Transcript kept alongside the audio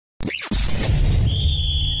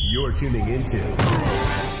You're tuning into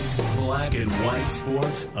Black and White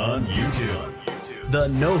Sports on YouTube. The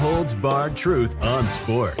no-holds-barred truth on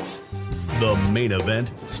sports. The main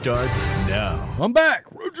event starts now. I'm back.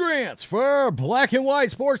 Rudrance for Black and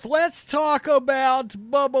White Sports. Let's talk about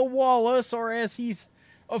Bubba Wallace, or as he's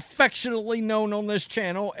affectionately known on this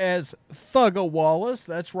channel as Thugga Wallace.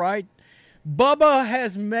 That's right. Bubba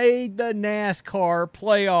has made the NASCAR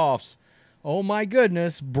playoffs. Oh my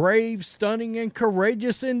goodness, brave, stunning, and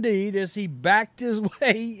courageous indeed as he backed his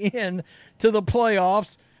way in to the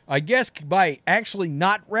playoffs. I guess by actually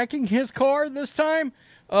not wrecking his car this time.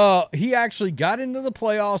 He actually got into the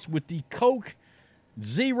playoffs with the Coke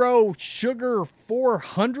Zero Sugar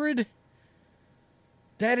 400.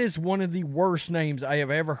 That is one of the worst names I have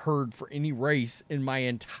ever heard for any race in my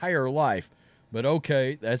entire life. But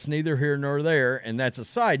okay, that's neither here nor there, and that's a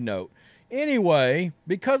side note. Anyway,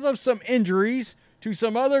 because of some injuries to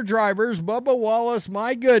some other drivers, Bubba Wallace,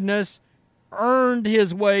 my goodness, earned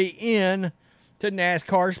his way in to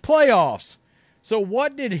NASCAR's playoffs. So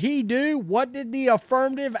what did he do? What did the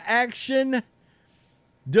affirmative action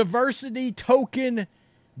diversity token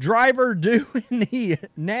driver do in the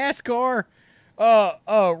NASCAR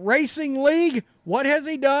racing league? What has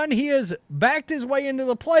he done? He has backed his way into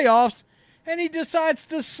the playoffs, and he decides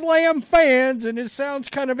to slam fans, and it sounds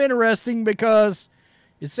kind of interesting because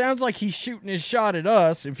it sounds like he's shooting his shot at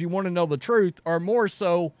us, if you want to know the truth, or more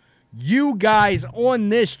so, you guys on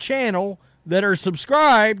this channel that are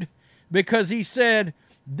subscribed, because he said,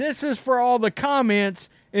 this is for all the comments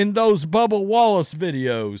in those Bubba Wallace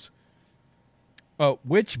videos.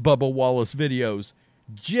 Which Bubba Wallace videos?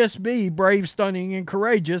 Just be brave, stunning, and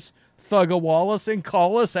courageous, Thugga Wallace, and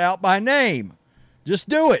call us out by name. Just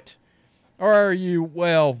do it. Or are you,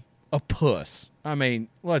 well, a puss? I mean,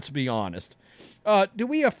 let's be honest. Do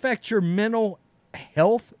we affect your mental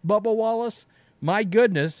health, Bubba Wallace? My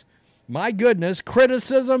goodness,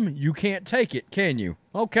 criticism, you can't take it, can you?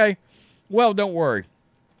 Okay, well, don't worry.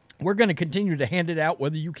 We're going to continue to hand it out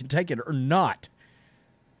whether you can take it or not.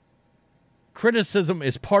 Criticism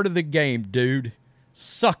is part of the game, dude.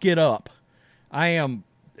 Suck it up.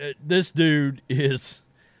 This dude is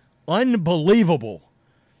unbelievable.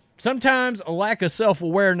 Sometimes a lack of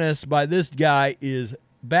self-awareness by this guy is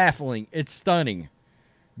baffling. It's stunning.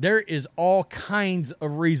 There is all kinds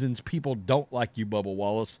of reasons people don't like you, Bubba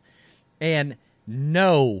Wallace. And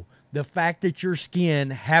no, the fact that your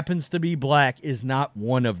skin happens to be black is not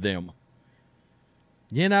one of them.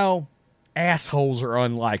 You know, assholes are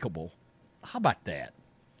unlikable. How about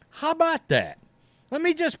that? Let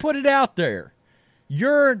me just put it out there.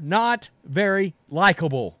 You're not very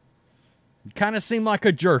likable. You kind of seem like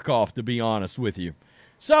a jerk-off, to be honest with you.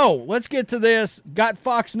 So, let's get to this. Got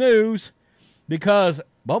Fox News, because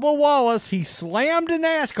Bubba Wallace, he slammed the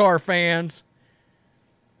NASCAR fans,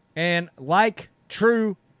 and like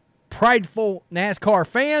true, prideful NASCAR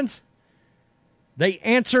fans, they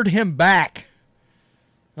answered him back.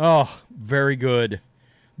 Oh, very good.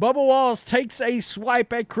 Bubba Wallace takes a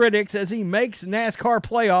swipe at critics as he makes NASCAR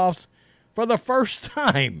playoffs for the first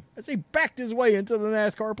time, as he backed his way into the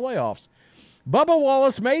NASCAR playoffs. Bubba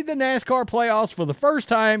Wallace made the NASCAR playoffs for the first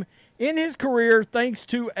time in his career thanks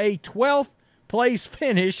to a 12th place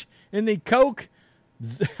finish in the Coke.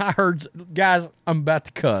 I heard, guys, I'm about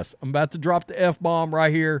to cuss. I'm about to drop the F-bomb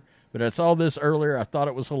right here, but I saw this earlier. I thought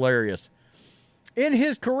it was hilarious. In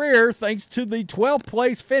his career, thanks to the 12th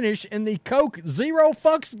place finish in the Coke Zero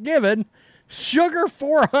Fucks Given Sugar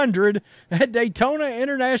 400 at Daytona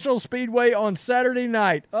International Speedway on Saturday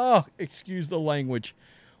night. Oh, excuse the language.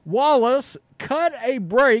 Wallace cut a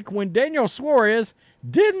break when Daniel Suarez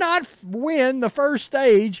did not win the first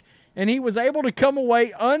stage, and he was able to come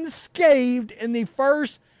away unscathed in the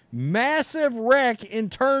first massive wreck in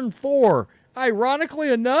Turn 4. Ironically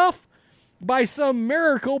enough, by some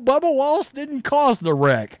miracle, Bubba Wallace didn't cause the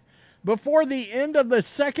wreck. Before the end of the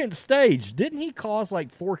second stage, didn't he cause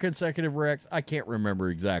like 4 consecutive wrecks? I can't remember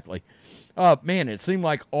exactly. Man, it seemed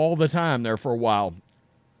like all the time there for a while.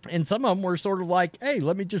 And some of them were sort of like, hey,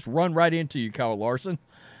 let me just run right into you, Kyle Larson.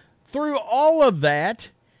 Through all of that,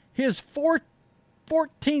 his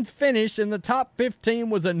 14th finish in the top 15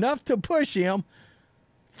 was enough to push him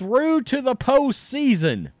through to the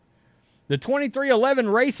postseason. The 2311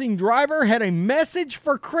 racing driver had a message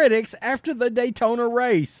for critics after the Daytona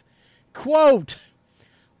race. Quote,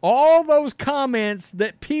 all those comments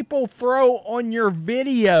that people throw on your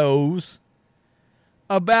videos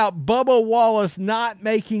about Bubba Wallace not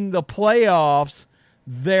making the playoffs,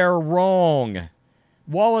 they're wrong.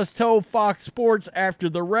 Wallace told Fox Sports after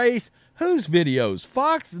the race, whose videos?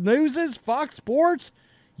 Fox News's? Fox Sports?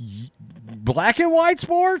 Black and White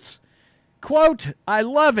Sports? Quote, I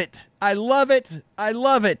love it. I love it. I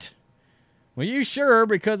love it. Well, you sure?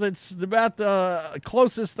 Because it's about the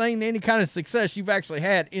closest thing to any kind of success you've actually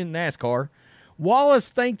had in NASCAR. Wallace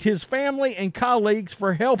thanked his family and colleagues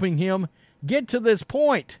for helping him get to this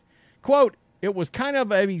point. Quote, it was kind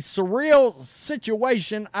of a surreal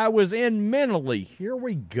situation I was in mentally. Here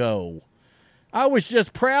we go. I was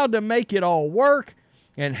just proud to make it all work,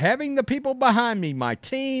 and having the people behind me, my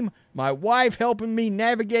team, my wife helping me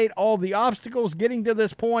navigate all the obstacles getting to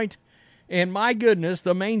this point, and my goodness,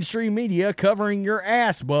 the mainstream media covering your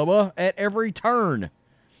ass, Bubba, at every turn.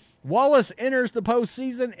 Wallace enters the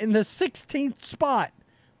postseason in the 16th spot,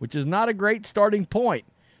 which is not a great starting point.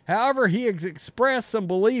 However, he has expressed some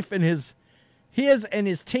belief in his and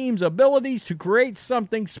his team's abilities to create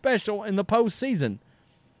something special in the postseason.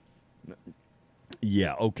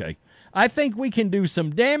 Yeah, okay. I think we can do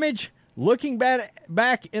some damage. Looking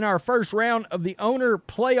back in our first round of the owner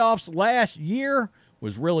playoffs last year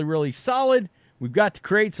was really, really solid. We've got to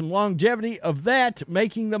create some longevity of that,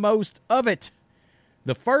 making the most of it.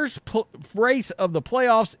 The first race of the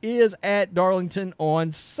playoffs is at Darlington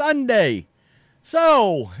on Sunday.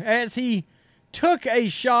 So, as he took a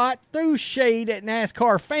shot through shade at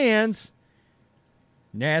NASCAR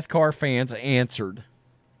fans answered.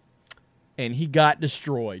 And he got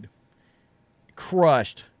destroyed,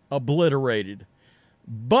 crushed, obliterated.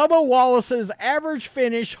 Bubba Wallace's average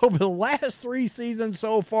finish over the last 3 seasons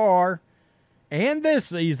so far, and this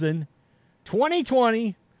season,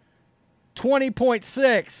 2020,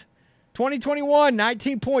 20.6, 2021,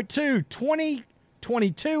 19.2,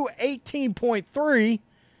 2022, 18.3,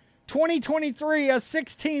 2023, a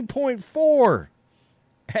 16.4.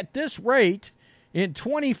 At this rate, in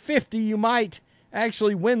 2050, you might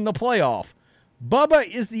actually win the playoff. Bubba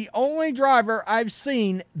is the only driver I've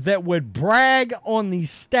seen that would brag on these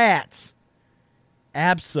stats.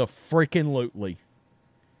 Abso-freaking-lutely.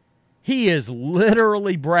 He is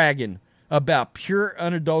literally bragging about pure,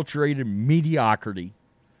 unadulterated mediocrity.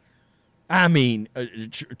 I mean,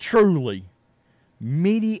 truly.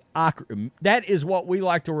 Mediocre. That is what we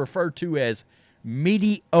like to refer to as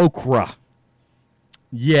mediocre.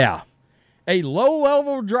 Yeah. A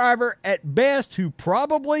low-level driver at best who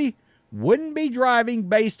probably wouldn't be driving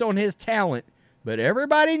based on his talent. But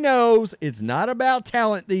everybody knows it's not about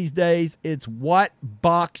talent these days. It's what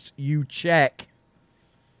box you check.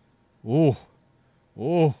 Oh,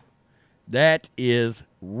 that is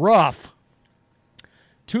rough.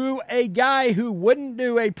 To a guy who wouldn't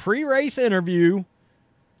do a pre-race interview,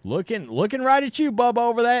 looking right at you, Bubba,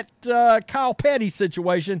 over that Kyle Petty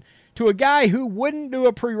situation, to a guy who wouldn't do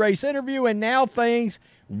a pre-race interview and now things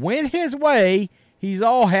went his way, he's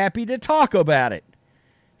all happy to talk about it.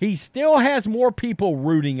 He still has more people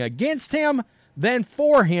rooting against him than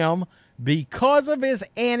for him because of his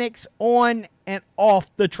antics on and off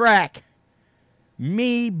the track.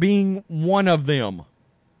 Me being one of them.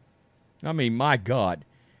 I mean, my God.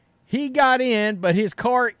 He got in, but his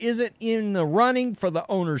car isn't in the running for the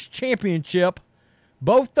owner's championship.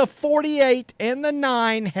 Both the 48 and the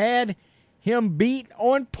 9 had him beat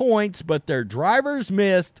on points, but their drivers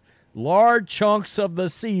missed large chunks of the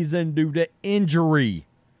season due to injury.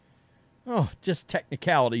 Oh, just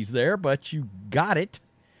technicalities there, but you got it.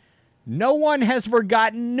 No one has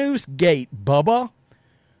forgotten Noosegate, Bubba,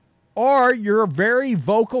 or your very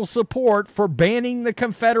vocal support for banning the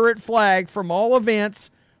Confederate flag from all events,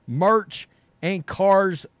 merch, and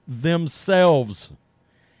cars themselves.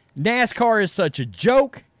 NASCAR is such a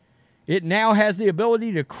joke. It now has the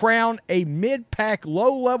ability to crown a mid-pack,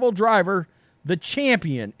 low-level driver the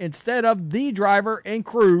champion instead of the driver and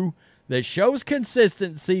crew that shows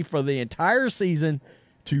consistency for the entire season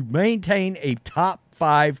to maintain a top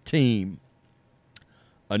 5 team.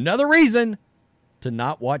 Another reason to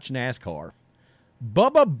not watch NASCAR.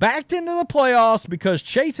 Bubba backed into the playoffs because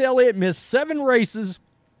Chase Elliott missed 7 races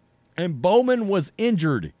and Bowman was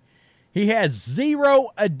injured. He has 0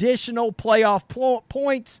 additional playoff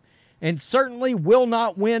points and certainly will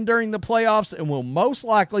not win during the playoffs and will most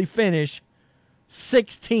likely finish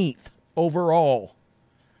 16th overall.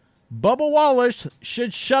 Bubba Wallace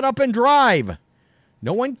should shut up and drive.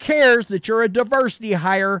 No one cares that you're a diversity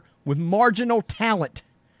hire with marginal talent.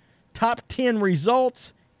 Top 10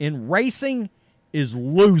 results in racing is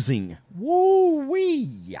losing.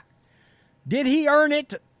 Woo-wee. Did he earn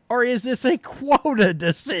it, or is this a quota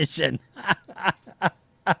decision?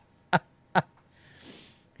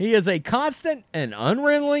 He is a constant and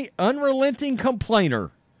unrelenting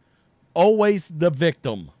complainer. Always the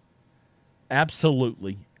victim.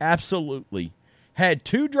 Absolutely. Had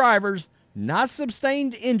 2 drivers not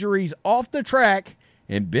sustained injuries off the track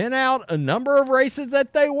and been out a number of races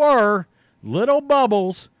that they were, Little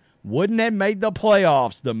Bubbles wouldn't have made the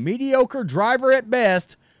playoffs. The mediocre driver at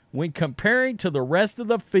best when comparing to the rest of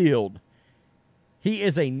the field. He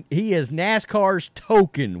is NASCAR's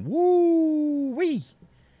token. Woo-wee.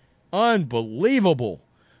 Unbelievable.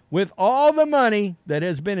 With all the money that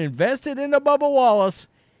has been invested into Bubba Wallace,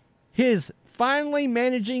 his finally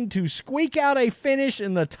managing to squeak out a finish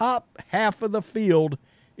in the top half of the field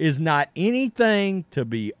is not anything to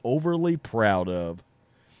be overly proud of.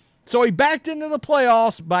 So he backed into the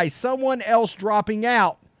playoffs by someone else dropping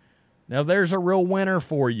out. Now there's a real winner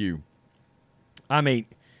for you. I mean,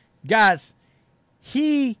 guys,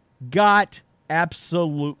 he got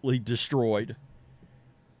absolutely destroyed.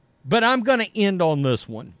 But I'm going to end on this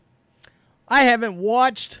one. I haven't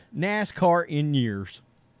watched NASCAR in years.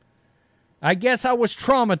 I guess I was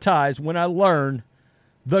traumatized when I learned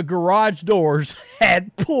the garage doors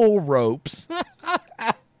had pull ropes.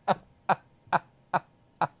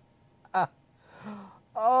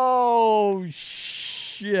 Oh,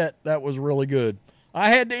 shit. That was really good.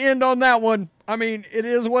 I had to end on that one. I mean, it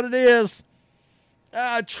is what it is.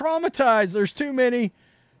 Traumatized. There's too many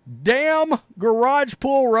damn garage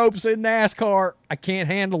pull ropes in NASCAR. I can't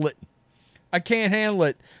handle it. I can't handle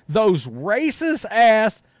it. Those racist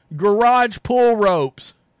ass garage pull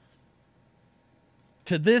ropes.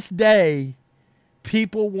 To this day,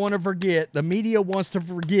 people want to forget, the media wants to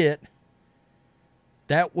forget,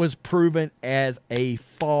 that was proven as a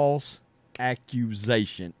false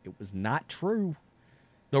accusation. It was not true.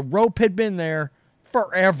 The rope had been there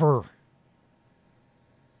forever.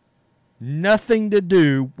 Nothing to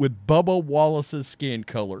do with Bubba Wallace's skin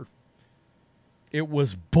color. It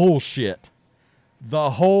was bullshit.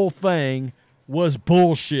 The whole thing was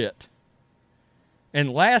bullshit. And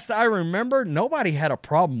last I remember, nobody had a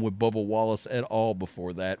problem with Bubba Wallace at all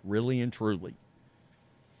before that, really and truly.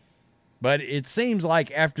 But it seems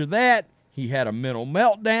like after that, he had a mental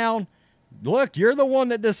meltdown. Look, you're the one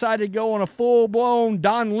that decided to go on a full-blown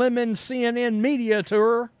Don Lemon CNN media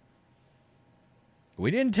tour.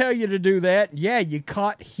 We didn't tell you to do that. Yeah, you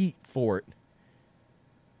caught heat for it.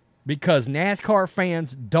 Because NASCAR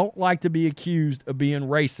fans don't like to be accused of being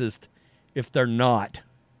racist if they're not.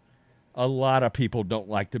 A lot of people don't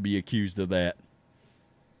like to be accused of that.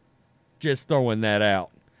 Just throwing that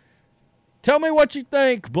out. Tell me what you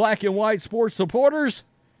think, black and white sports supporters.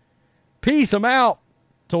 Peace. I'm out.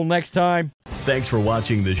 Till next time. Thanks for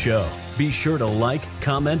watching the show. Be sure to like,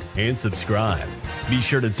 comment, and subscribe. Be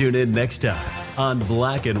sure to tune in next time on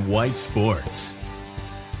Black and White Sports.